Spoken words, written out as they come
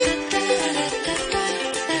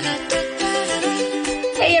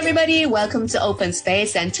everybody. Welcome to Open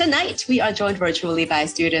Space. And tonight we are joined virtually by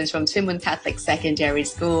students from Tuen Catholic Secondary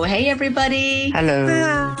School. Hey, everybody. Hello.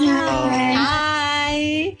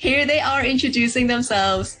 Hi. Here they are introducing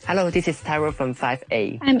themselves. Hello, this is Tyro from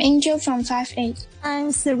 5A. I'm Angel from 5A.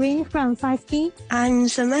 I'm Serene from 5B. I'm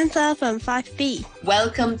Samantha from 5B.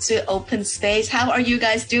 Welcome to Open Space. How are you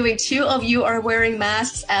guys doing? 2 of you are wearing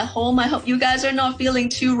masks at home. I hope you guys are not feeling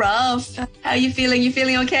too rough. How are you feeling? You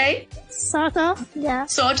feeling okay? Sort of, yeah.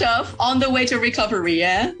 Sort of. On the way to recovery,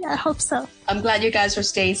 yeah? Yeah, I hope so. I'm glad you guys are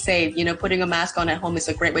staying safe. You know, putting a mask on at home is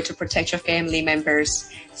a great way to protect your family members.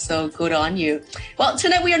 So good on you. Well,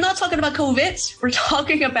 tonight we are not talking about COVID. We're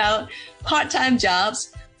talking about part-time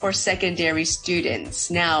jobs for secondary students.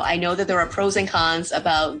 Now, I know that there are pros and cons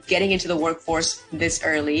about getting into the workforce this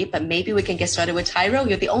early, but maybe we can get started with Tyro.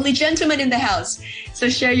 You're the only gentleman in the house, so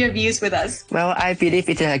share your views with us. Well, I believe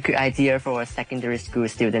it's a good idea for a secondary school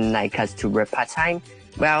student like us to work part-time.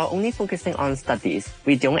 While only focusing on studies,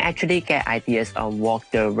 we don't actually get ideas on what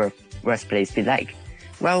the workplace be like.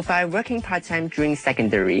 Well, by working part-time during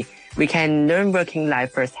secondary, we can learn working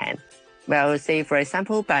life firsthand. Well, say, for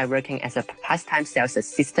example, by working as a part-time sales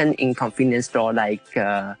assistant in convenience store like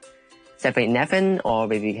 7-Eleven or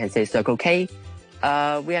maybe you can say Circle K,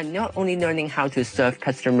 we are not only learning how to serve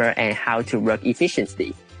customer and how to work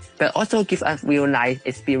efficiently, but also give us real-life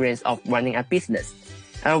experience of running a business.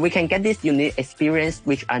 We can get this unique experience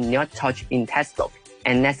which are not taught in textbook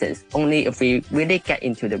and lessons only if we really get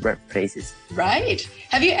into the workplaces. Right.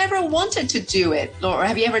 Have you ever wanted to do it or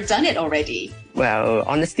have you ever done it already? Well,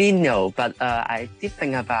 honestly, no, but I did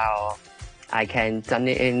think about I can done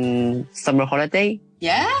it in summer holiday.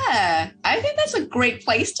 Yeah, I think that's a great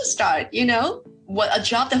place to start, you know? A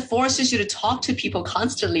job that forces you to talk to people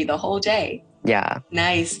constantly the whole day. Yeah.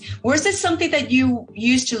 Nice. Was this something that you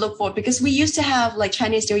used to look for? Because we used to have like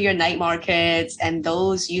Chinese New Year night markets, and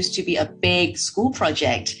those used to be a big school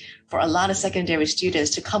project for a lot of secondary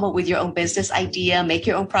students to come up with your own business idea, make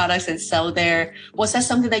your own products and sell there. Was that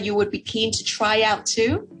something that you would be keen to try out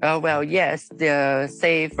too? Well, yes.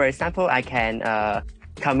 Say, for example, I can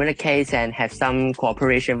communicate and have some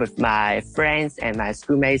cooperation with my friends and my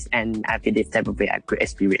schoolmates, and I believe that would be a good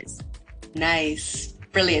experience. Nice.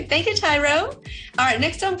 Brilliant. Thank you, Tyro. All right,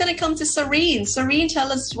 next I'm going to come to Serene. Serene,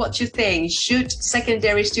 tell us what you think. Should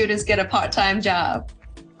secondary students get a part-time job?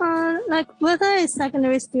 Like whether a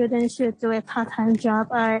secondary student should do a part-time job,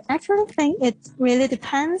 I actually think it really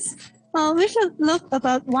depends. We should look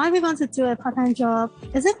about why we want to do a part-time job.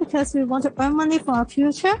 Is it because we want to earn money for our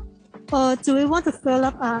future? Or do we want to fill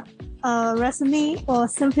up a resume? Or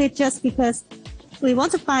simply just because we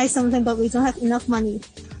want to buy something but we don't have enough money?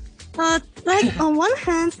 Like on one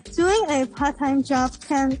hand, doing a part-time job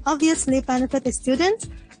can obviously benefit the student.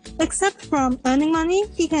 Except from earning money,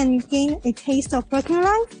 he can gain a taste of working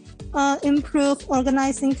life, improve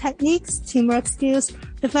organizing techniques, teamwork skills,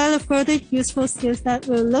 develop further useful skills that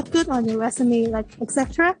will look good on your resume, like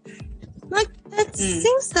etc. Like it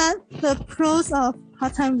seems that the pros of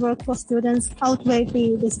part-time work for students outweigh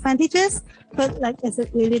the disadvantages, but like is it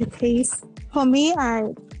really the case? For me,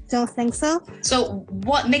 I don't think so. So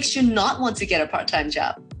what makes you not want to get a part-time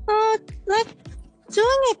job? Like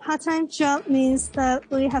doing a part-time job means that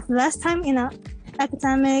we have less time in our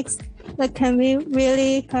academics. Like, can we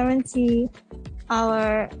really guarantee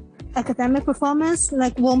our academic performance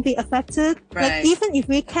won't be affected? Right. Like, even if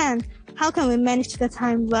we can, how can we manage the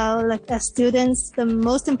time well? Like, as students, the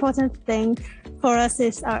most important thing for us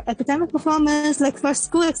is our academic performance, like for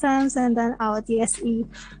school exams and then our DSE.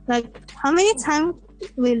 Like, how many time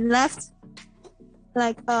we left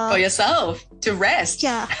for yourself to rest.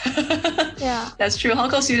 Yeah. Yeah. That's true. Hong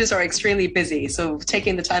Kong students are extremely busy, so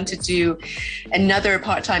taking the time to do another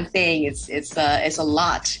part-time thing it's a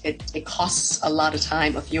lot. It costs a lot of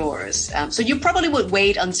time of yours. So you probably would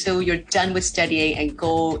wait until you're done with studying and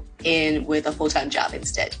go in with a full-time job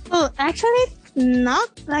instead. Oh, actually not.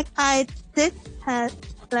 Like I did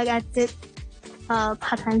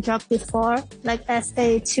part-time job before, like as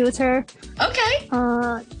a tutor. Okay.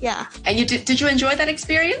 Yeah. And did you enjoy that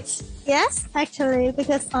experience? Yes, actually,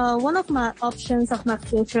 because one of my options of my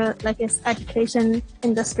future is education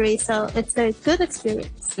industry, so it's a good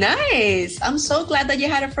experience. Nice. I'm so glad that you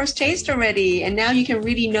had a first taste already, and now you can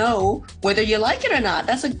really know whether you like it or not.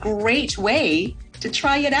 That's a great way to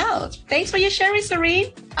try it out. Thanks for your sharing,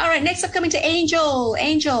 Serene. All right, next up coming to Angel.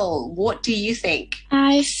 Angel, what do you think?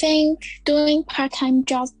 I think doing part-time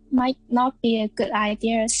jobs might not be a good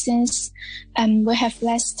idea since we have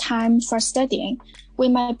less time for studying. We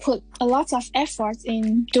might put a lot of effort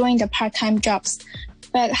in doing the part-time jobs.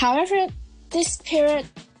 But however, this period,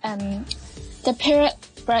 the period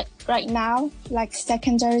right now, like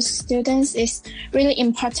secondary students, is really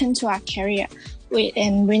important to our career. We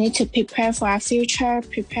need to prepare for our future,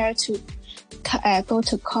 prepare to go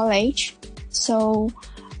to college. So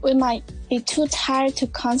we might be too tired to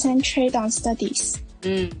concentrate on studies.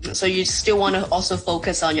 So you still want to also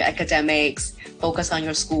focus on your academics, focus on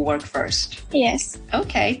your schoolwork first? Yes.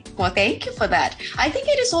 Okay. Well, thank you for that. I think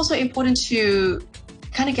it is also important to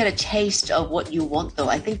kind of get a taste of what you want, though.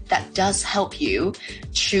 I think that does help you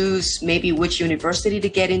choose maybe which university to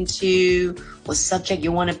get into, what subject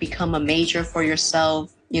you want to become a major for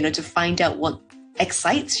yourself, to find out what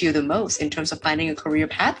excites you the most in terms of finding a career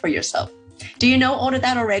path for yourself. Do you know all of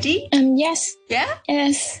that already? Yes. Yeah?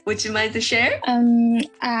 Yes. Would you mind to share?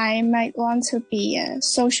 I might want to be a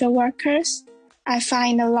social worker. I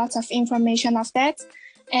find a lot of information of that.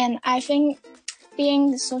 And I think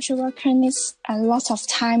being a social worker needs a lot of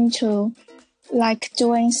time to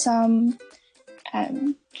doing some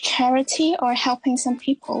charity or helping some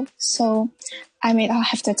people. So I may not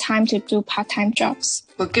have the time to do part-time jobs.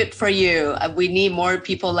 Well, good for you. We need more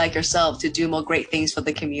people like yourself to do more great things for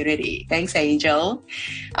the community. Thanks, Angel.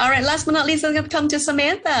 All right, last but not least, let's come to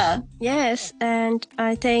Samantha. Yes, and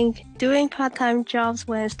I think doing part-time jobs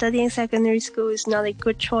when studying secondary school is not a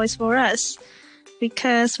good choice for us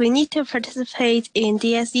because we need to participate in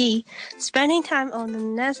DSE. Spending time on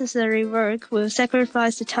unnecessary work will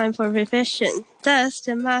sacrifice the time for revision. Thus,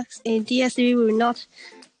 the marks in DSE will not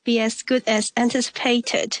be as good as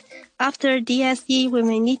anticipated. After DSE, we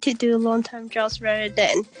may need to do long-term jobs rather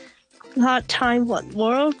than part-time one.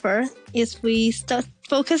 Moreover, if we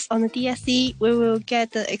focus on the DSE, we will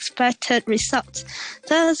get the expected results.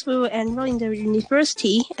 Thus, we will enroll in the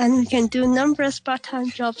university and we can do numerous part-time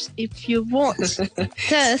jobs if you want.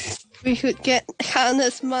 Thus, we could get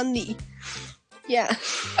countless money. Yeah.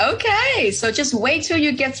 Okay, so just wait till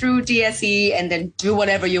you get through DSE and then do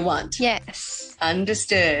whatever you want. Yes.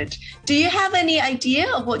 Understood. Do you have any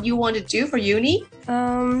idea of what you want to do for uni?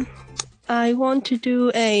 I want to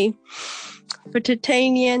do a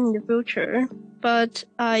vegetarian in the future, but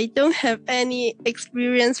I don't have any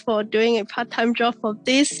experience for doing a part-time job for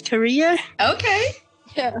this career. Okay.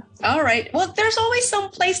 Yeah. All right. Well, there's always some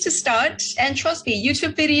place to start. And trust me,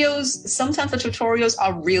 YouTube videos, sometimes the tutorials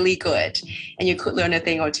are really good. And you could learn a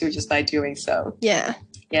thing or two just by doing so. Yeah.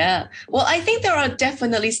 Yeah. Well, I think there are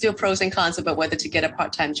definitely still pros and cons about whether to get a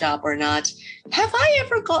part-time job or not. Have I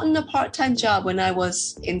ever gotten a part-time job when I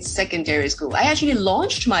was in secondary school? I actually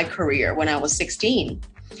launched my career when I was 16.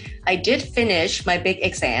 I did finish my big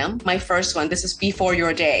exam, my first one. This is before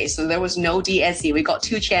your day. So there was no DSE. We got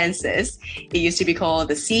 2 chances. It used to be called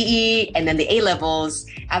the CE and then the A-levels.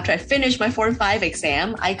 After I finished my 4 and 5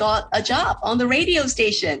 exam, I got a job on the radio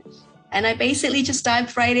station. And I basically just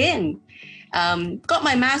dived right in. Got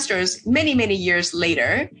my master's many, many years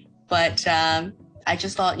later. But I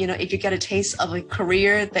just thought, if you get a taste of a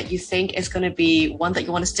career that you think is going to be one that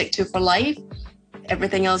you want to stick to for life,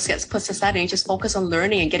 everything else gets put aside and you just focus on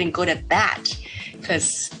learning and getting good at that.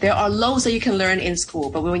 Because there are loads that you can learn in school,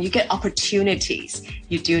 but when you get opportunities,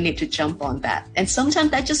 you do need to jump on that. And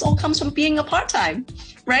sometimes that just all comes from being a part-time,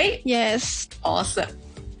 right? Yes. Awesome.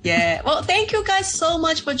 Yeah. Well, thank you guys so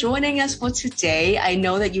much for joining us for today. I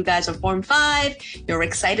know that you guys are Form 5. You're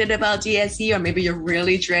excited about DSE or maybe you're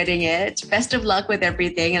really dreading it. Best of luck with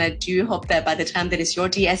everything. And I do hope that by the time that it's your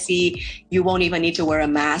DSE, you won't even need to wear a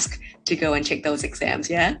mask to go and take those exams.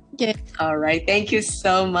 Yeah? Yeah. All right. Thank you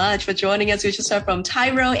so much for joining us. We just heard from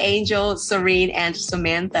Tyro, Angel, Serene, and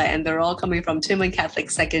Samantha. And they're all coming from Tuen Catholic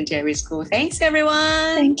Secondary School. Thanks,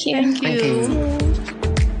 everyone. Thank you. Thank you. Thank you.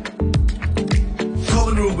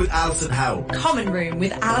 Common Room with Alison Howe. Common Room with Alison